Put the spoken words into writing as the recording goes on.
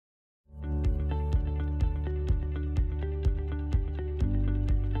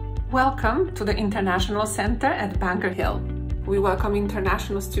Welcome to the International Center at Bunker Hill. We welcome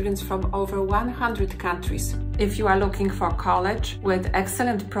international students from over 100 countries. If you are looking for college with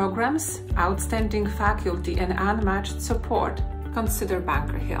excellent programs, outstanding faculty, and unmatched support, consider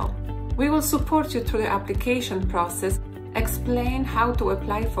Bunker Hill. We will support you through the application process, explain how to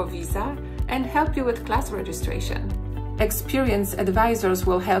apply for visa, and help you with class registration. Experienced advisors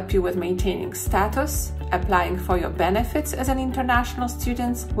will help you with maintaining status, applying for your benefits as an international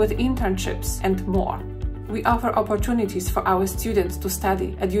student with internships, and more. We offer opportunities for our students to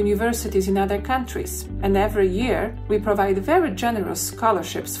study at universities in other countries, and every year we provide very generous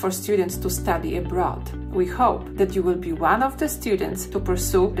scholarships for students to study abroad. We hope that you will be one of the students to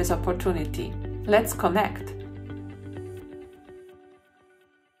pursue this opportunity. Let's connect.